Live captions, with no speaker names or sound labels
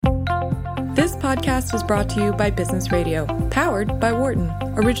This podcast was brought to you by Business Radio, powered by Wharton,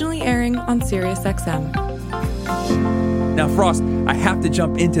 originally airing on SiriusXM. Now, Frost, I have to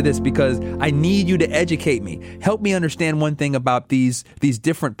jump into this because I need you to educate me. Help me understand one thing about these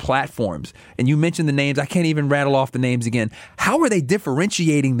different platforms. And you mentioned the names. I can't even rattle off the names again. How are they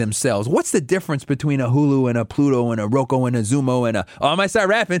differentiating themselves? What's the difference between a Hulu and a Pluto and a Roku and a Xumo and I might start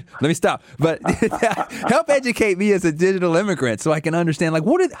rapping. Let me stop. But help educate me as a digital immigrant so I can understand,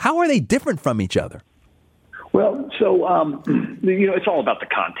 how are they different from each other? Well, so, it's all about the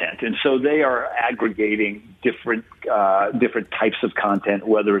content. And so they are aggregating different types of content,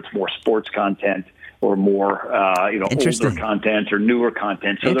 whether it's more sports content or more, older content or newer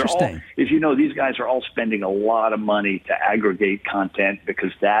content. So they're all, as you know, these guys are all spending a lot of money to aggregate content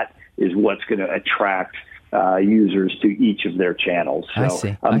because that is what's going to attract users to each of their channels.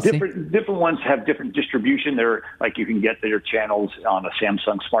 So different ones have different distribution. They're like you can get their channels on a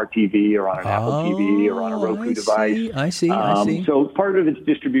Samsung Smart TV or on an Apple TV or on a Roku device. I see. So part of it's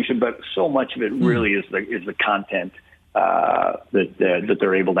distribution, but so much of it really is the content that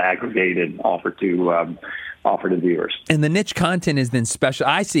they're able to aggregate and offer to viewers. And the niche content is then special.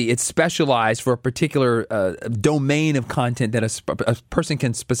 I see it's specialized for a particular domain of content that a person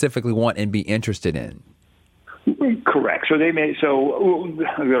can specifically want and be interested in. Correct. So there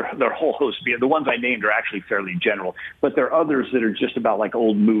are a whole host. The ones I named are actually fairly general, but there are others that are just about like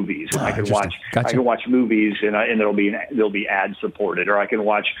old movies. I can watch movies and they'll be ad supported, or I can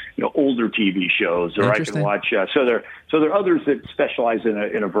watch older TV shows, or I can watch. So there are others that specialize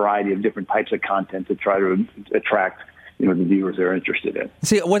in a variety of different types of content to try to attract the viewers they're interested in.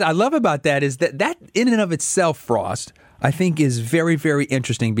 See, what I love about that is that in and of itself, Frost, I think is very, very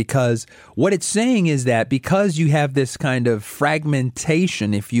interesting, because what it's saying is that because you have this kind of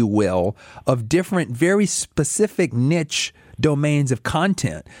fragmentation, if you will, of different, very specific niche domains of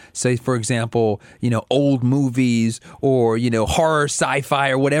content, say, for example, old movies or, horror, sci-fi,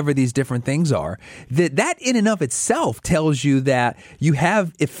 or whatever these different things are, that in and of itself tells you that you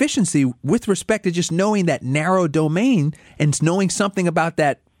have efficiency with respect to just knowing that narrow domain and knowing something about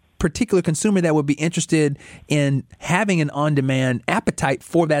that particular consumer that would be interested in having an on-demand appetite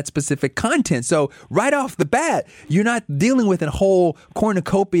for that specific content. So right off the bat, you're not dealing with a whole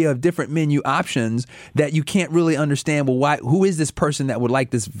cornucopia of different menu options that you can't really understand. Well, who is this person that would like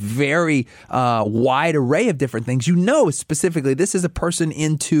this very wide array of different things? Specifically, this is a person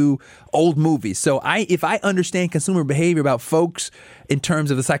into old movies. So if I understand consumer behavior about folks in terms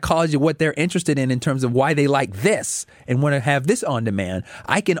of the psychology of what they're interested in terms of why they like this and want to have this on demand,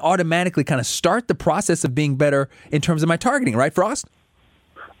 I can automatically kind of start the process of being better in terms of my targeting, right, Frost?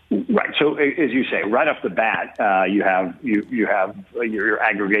 Right. So as you say, right off the bat, you're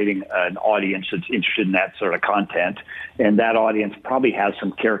aggregating an audience that's interested in that sort of content, and that audience probably has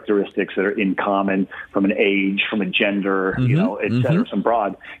some characteristics that are in common from an age, from a gender, et cetera, some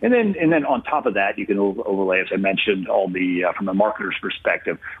broad. And then on top of that, you can overlay, as I mentioned, all the from a marketer's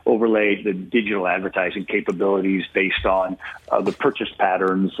perspective, overlay the digital advertising capabilities based on the purchase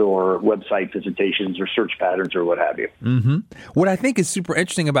patterns or website visitations or search patterns or what have you. Mm-hmm. What I think is super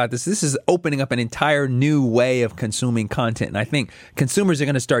interesting about this is opening up an entire new way of consuming content. And I think consumers are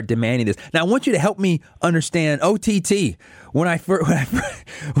going to start demanding this. Now, I want you to help me understand OTT. When I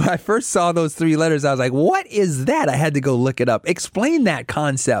first saw those three letters, I was like, what is that? I had to go look it up. Explain that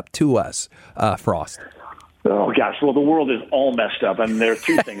concept to us, Frost. Oh, gosh. Well, the world is all messed up. And there are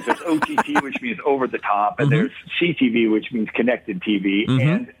two things. There's OTT, which means over the top, and there's CTV, which means connected TV.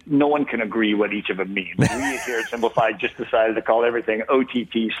 And no one can agree what each of them means. We here at Simplified just decided to call everything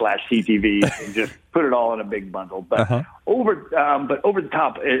OTT/CTV and just put it all in a big bundle. But over the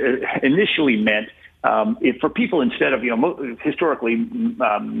top initially meant for people, instead of, historically,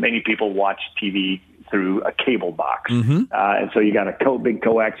 many people watch TV through a cable box. And so you got a big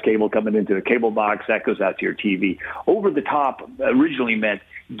coax cable coming into the cable box that goes out to your TV. Over the top originally meant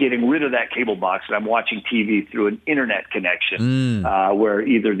getting rid of that cable box, and I'm watching TV through an internet connection, where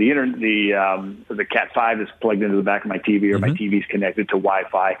either the Cat 5 is plugged into the back of my TV, or my TV is connected to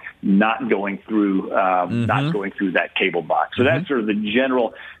Wi-Fi, not going through that cable box. So that's sort of the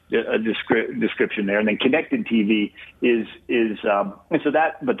general description there. And then connected TV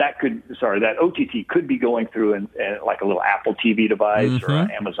that OTT could be going through like a little Apple TV device or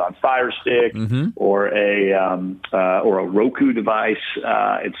an Amazon Fire Stick or a Roku device,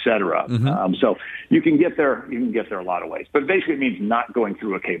 etc. So you can get there a lot of ways, but basically it means not going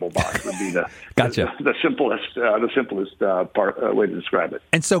through a cable box would be the simplest way to describe it.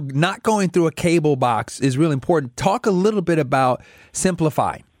 And so not going through a cable box is really important. Talk a little bit about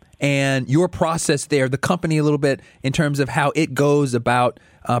Simplify and your process there, the company a little bit in terms of how it goes about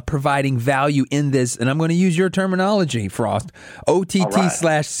providing value in this. And I'm going to use your terminology, Frost,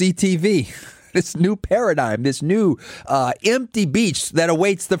 OTT/CTV. This new paradigm, this new empty beach that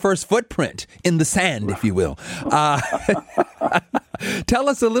awaits the first footprint in the sand, if you will. Tell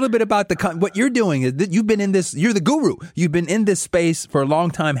us a little bit about what you're doing. You've been in this, you're the guru. You've been in this space for a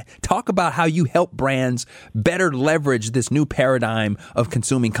long time. Talk about how you help brands better leverage this new paradigm of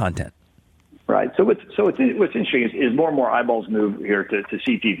consuming content. Right. So what's interesting is more and more eyeballs move here to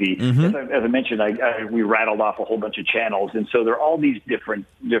CTV. Mm-hmm. As I mentioned, we rattled off a whole bunch of channels, and so there are all these different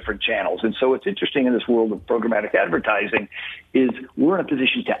channels. And so what's interesting in this world of programmatic advertising is we're in a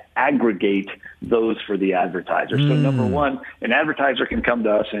position to aggregate those for the advertiser. So number one, an advertiser can come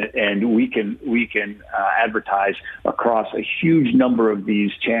to us and we can advertise across a huge number of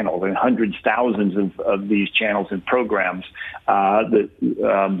these channels and hundreds, thousands of these channels and programs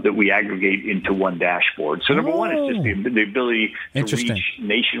that we aggregate into one dashboard. So number one is just the ability to reach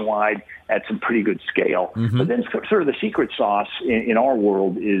nationwide at some pretty good scale. Mm-hmm. But then sort of the secret sauce in our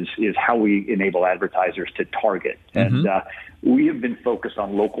world is how we enable advertisers to target. Mm-hmm. And we have been focused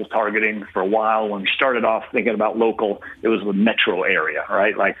on local targeting for a while. When we started off thinking about local, it was the metro area,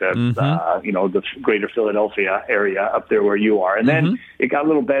 right? Like the greater Philadelphia area up there where you are. And then it got a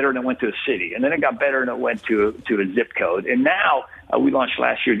little better and it went to a city. And then it got better and it went to a zip code. And now we launched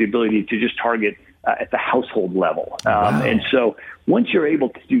last year the ability to just target at the household level. And so once you're able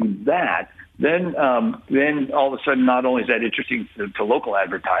to do that, then all of a sudden, not only is that interesting to local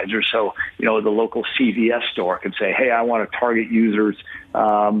advertisers, so, the local CVS store can say, hey, I want to target users,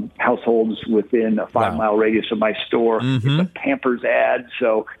 households within a 5-mile radius of my store. It's a Pampers ad.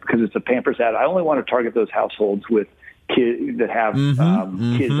 So because it's a Pampers ad, I only want to target those households with kids that have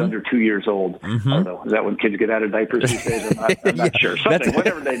kids under 2 years old. Although, is that when kids get out of diapers these days? I'm not sure. Something,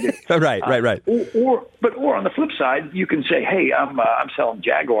 whatever they do. Right. Or on the flip side, you can say, hey, I'm selling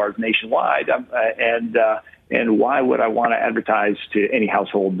Jaguars nationwide, and why would I want to advertise to any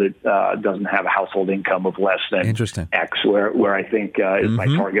household that doesn't have a household income of less than X, where I think is my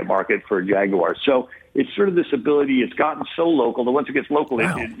target market for Jaguars. So it's sort of this ability. It's gotten so local that once it gets local,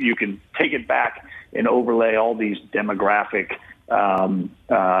 you can take it back and overlay all these demographic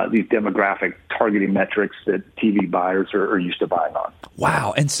targeting metrics that TV buyers are used to buying on.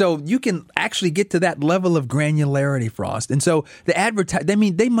 Wow. And so you can actually get to that level of granularity, Frost. And so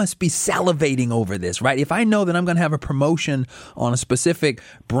the they must be salivating over this, right? If I know that I'm going to have a promotion on a specific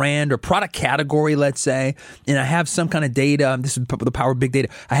brand or product category, let's say, and I have some kind of data, this is the power of big data.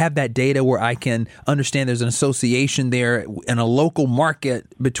 I have that data where I can understand there's an association there in a local market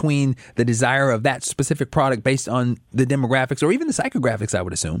between the desire of that specific product based on the demographics or even the psychographics, I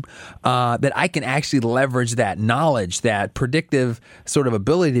would assume, that I can actually leverage that knowledge, that predictive sort of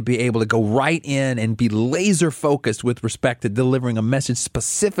ability to be able to go right in and be laser focused with respect to delivering a message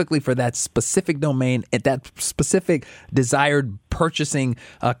specifically for that specific domain at that specific desired purchasing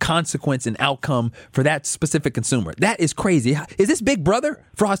consequence and outcome for that specific consumer. That is crazy. Is this Big Brother?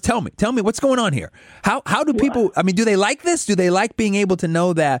 Frost, tell me what's going on here. How do people, do they like this? Do they like being able to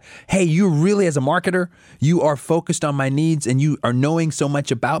know that, hey, you really as a marketer, you are focused on my needs and you are knowing so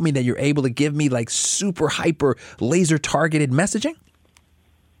much about me that you're able to give me like super hyper laser targeted messaging?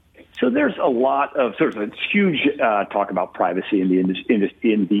 So there's a lot of sort of a huge talk about privacy in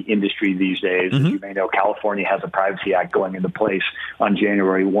the industry these days. As you may know, California has a Privacy Act going into place on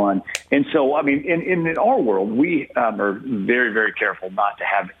January 1. And so, in our world, we are very, very careful not to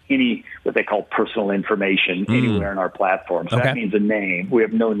have any what they call personal information anywhere in our platform. So that means a name. We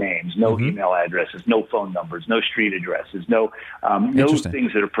have no names, no email addresses, no phone numbers, no street addresses, no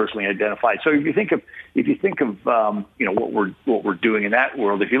things that are personally identified. So if you think of what we're doing in that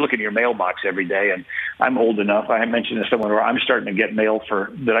world, if you look in your mailbox every day, and I'm old enough, I mentioned to someone where I'm starting to get mail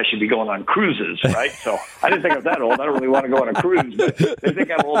that I should be going on cruises, right? So I didn't think I was that old. I don't really want to go on a cruise, but they think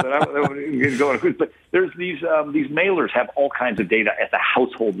I'm old, but I want to go on a cruise. But there's these mailers have all kinds of data at the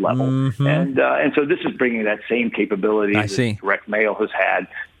household level, and so this is bringing that same capability that direct mail has had,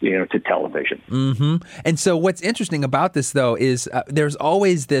 to television. And so what's interesting about this, though, is there's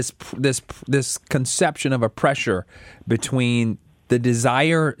always this conception of a pressure between the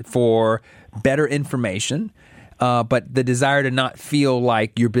desire for better information, but the desire to not feel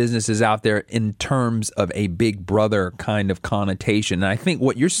like your business is out there in terms of a Big Brother kind of connotation. And I think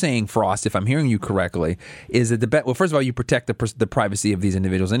what you're saying, Frost, if I'm hearing you correctly, is that first of all, you protect the privacy of these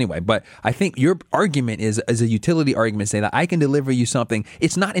individuals anyway. But I think your argument is a utility argument, saying that I can deliver you something.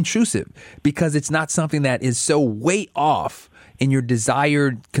 It's not intrusive because it's not something that is so way off in your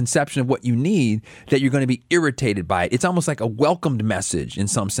desired conception of what you need that you're going to be irritated by it. It's almost like a welcomed message in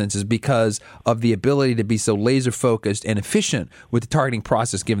some senses because of the ability to be so laser focused and efficient with the targeting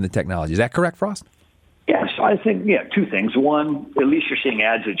process given the technology. Is that correct, Frost? Yes, I think, two things. One, at least you're seeing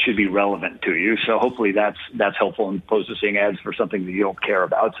ads that should be relevant to you. So hopefully that's helpful, as opposed to seeing ads for something that you don't care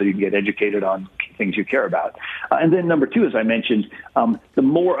about, so you can get educated on things you care about. And then number two, as I mentioned, the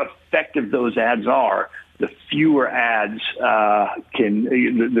more effective those ads are, the fewer ads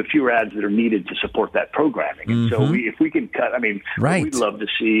the fewer ads that are needed to support that programming. And so if we can cut, what we'd love to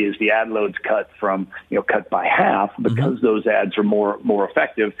see is the ad loads cut by half, because those ads are more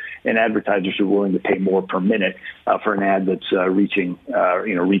effective, and advertisers are willing to pay more per minute for an ad that's reaching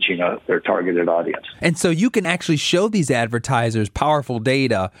their targeted audience. And so you can actually show these advertisers powerful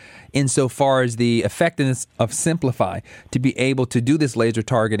data insofar as the effectiveness of Simplify to be able to do this laser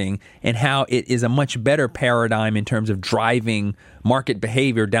targeting, and how it is a much better paradigm in terms of driving market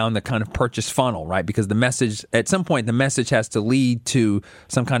behavior down the kind of purchase funnel, right? Because the message, at some point, the message has to lead to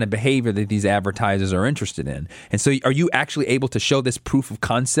some kind of behavior that these advertisers are interested in. And so are you actually able to show this proof of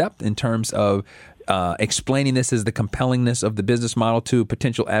concept in terms of explaining this as the compellingness of the business model to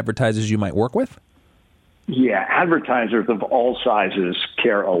potential advertisers you might work with? Yeah, advertisers of all sizes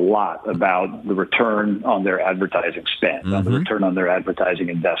care a lot about the return on their advertising spend, on the return on their advertising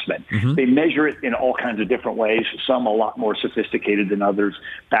investment. They measure it in all kinds of different ways, some a lot more sophisticated than others.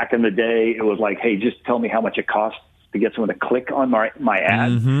 Back in the day, it was like, hey, just tell me how much it costs to get someone to click on my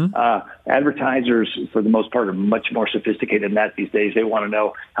ad. Advertisers, for the most part, are much more sophisticated than that these days. They want to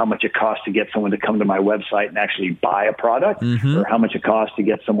know how much it costs to get someone to come to my website and actually buy a product, or how much it costs to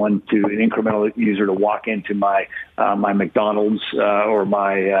get an incremental user to walk into my McDonald's or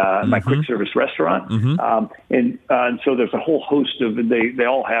my quick service restaurant. And so there's a whole host of, they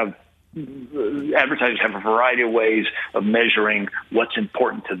all have, advertisers have a variety of ways of measuring what's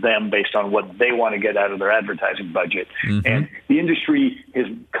important to them based on what they want to get out of their advertising budget. And the industry has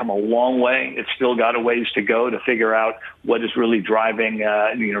come a long way. It's still got a ways to go to figure out what is really driving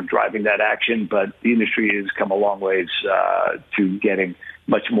that action. But the industry has come a long ways to getting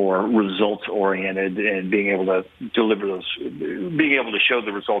much more results oriented and being able to deliver those, being able to show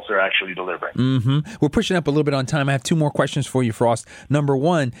the results they're actually delivering. We're pushing up a little bit on time. I have two more questions for you, Frost. Number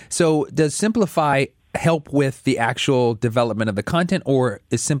one, so does Simplify help with the actual development of the content, or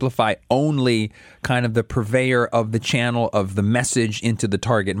is Simplify only kind of the purveyor of the channel of the message into the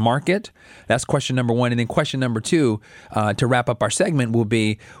target market? That's question number one. And then question number two, to wrap up our segment, will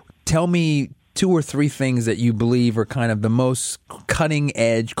be, tell me two or three things that you believe are kind of the most cutting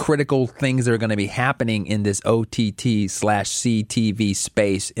edge, critical things that are going to be happening in this OTT/CTV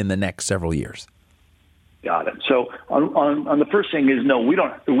space in the next several years. Got it. So on the first thing is, no, we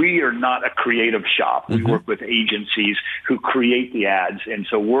are not a creative shop. We work with agencies who create the ads. And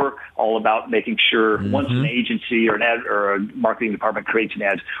so we're all about making sure once an agency or a marketing department creates an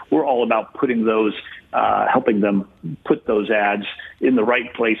ad, we're all about putting those, helping them put those ads in the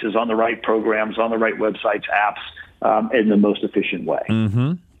right places, on the right programs, on the right websites, apps, in the most efficient way.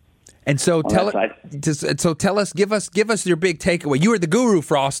 And so tell us, give us your big takeaway. You are the guru,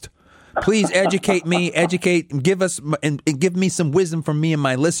 Frost. Please educate me, give me some wisdom from me and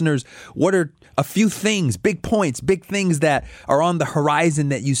my listeners. What are a few things, big points, big things that are on the horizon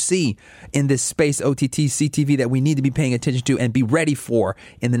that you see in this space, OTT, CTV, that we need to be paying attention to and be ready for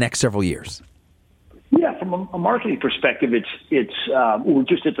in the next several years? Yeah, from a marketing perspective, it's we're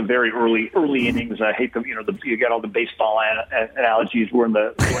just at the very early innings. I hate you got all the baseball analogies. We're in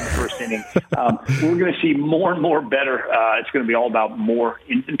the first inning. We're going to see more and more better. It's going to be all about more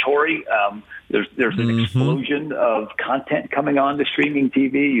inventory. There's an explosion of content coming on to streaming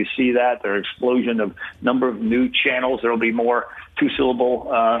TV. You see that. There's an explosion of number of new channels. There will be more two-syllable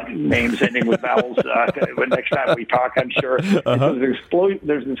names ending with vowels next time we talk, I'm sure. And so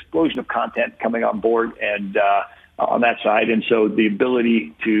there's an explosion of content coming on board and on that side. And so the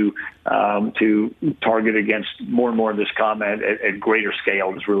ability to target against more and more of this content at greater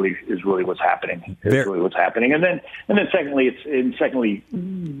scale is really what's happening. Really what's happening. And then secondly,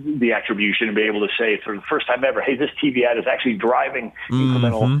 the attribution, and be able to say for the first time ever, hey, this TV ad is actually driving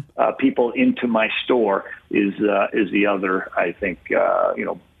incremental people into my store is the other, I think,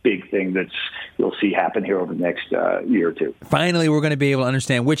 big thing you'll see happen here over the next year or two. Finally, we're going to be able to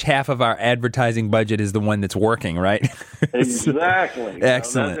understand which half of our advertising budget is the one that's working, right? Exactly.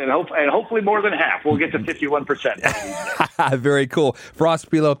 Excellent. And hopefully more than half. We'll get to 51%. Very cool.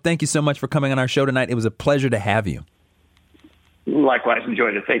 Frost Spilo, thank you so much for coming on our show tonight. It was a pleasure to have you. Likewise,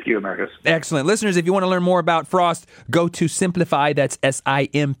 enjoyed it. Thank you, Americus. Excellent. Listeners, if you want to learn more about Frost, go to Simpli.fi. That's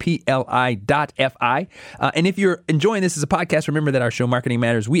SIMPLI.fi. And if you're enjoying this as a podcast, remember that our show, Marketing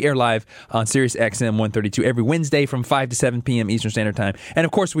Matters, we air live on Sirius XM 132 every Wednesday from 5 to 7 p.m. Eastern Standard Time. And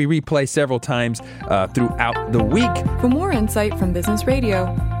of course, we replay several times throughout the week. For more insight from Business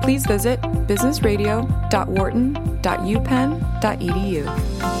Radio, please visit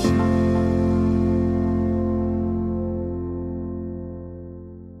businessradio.wharton.upenn.edu.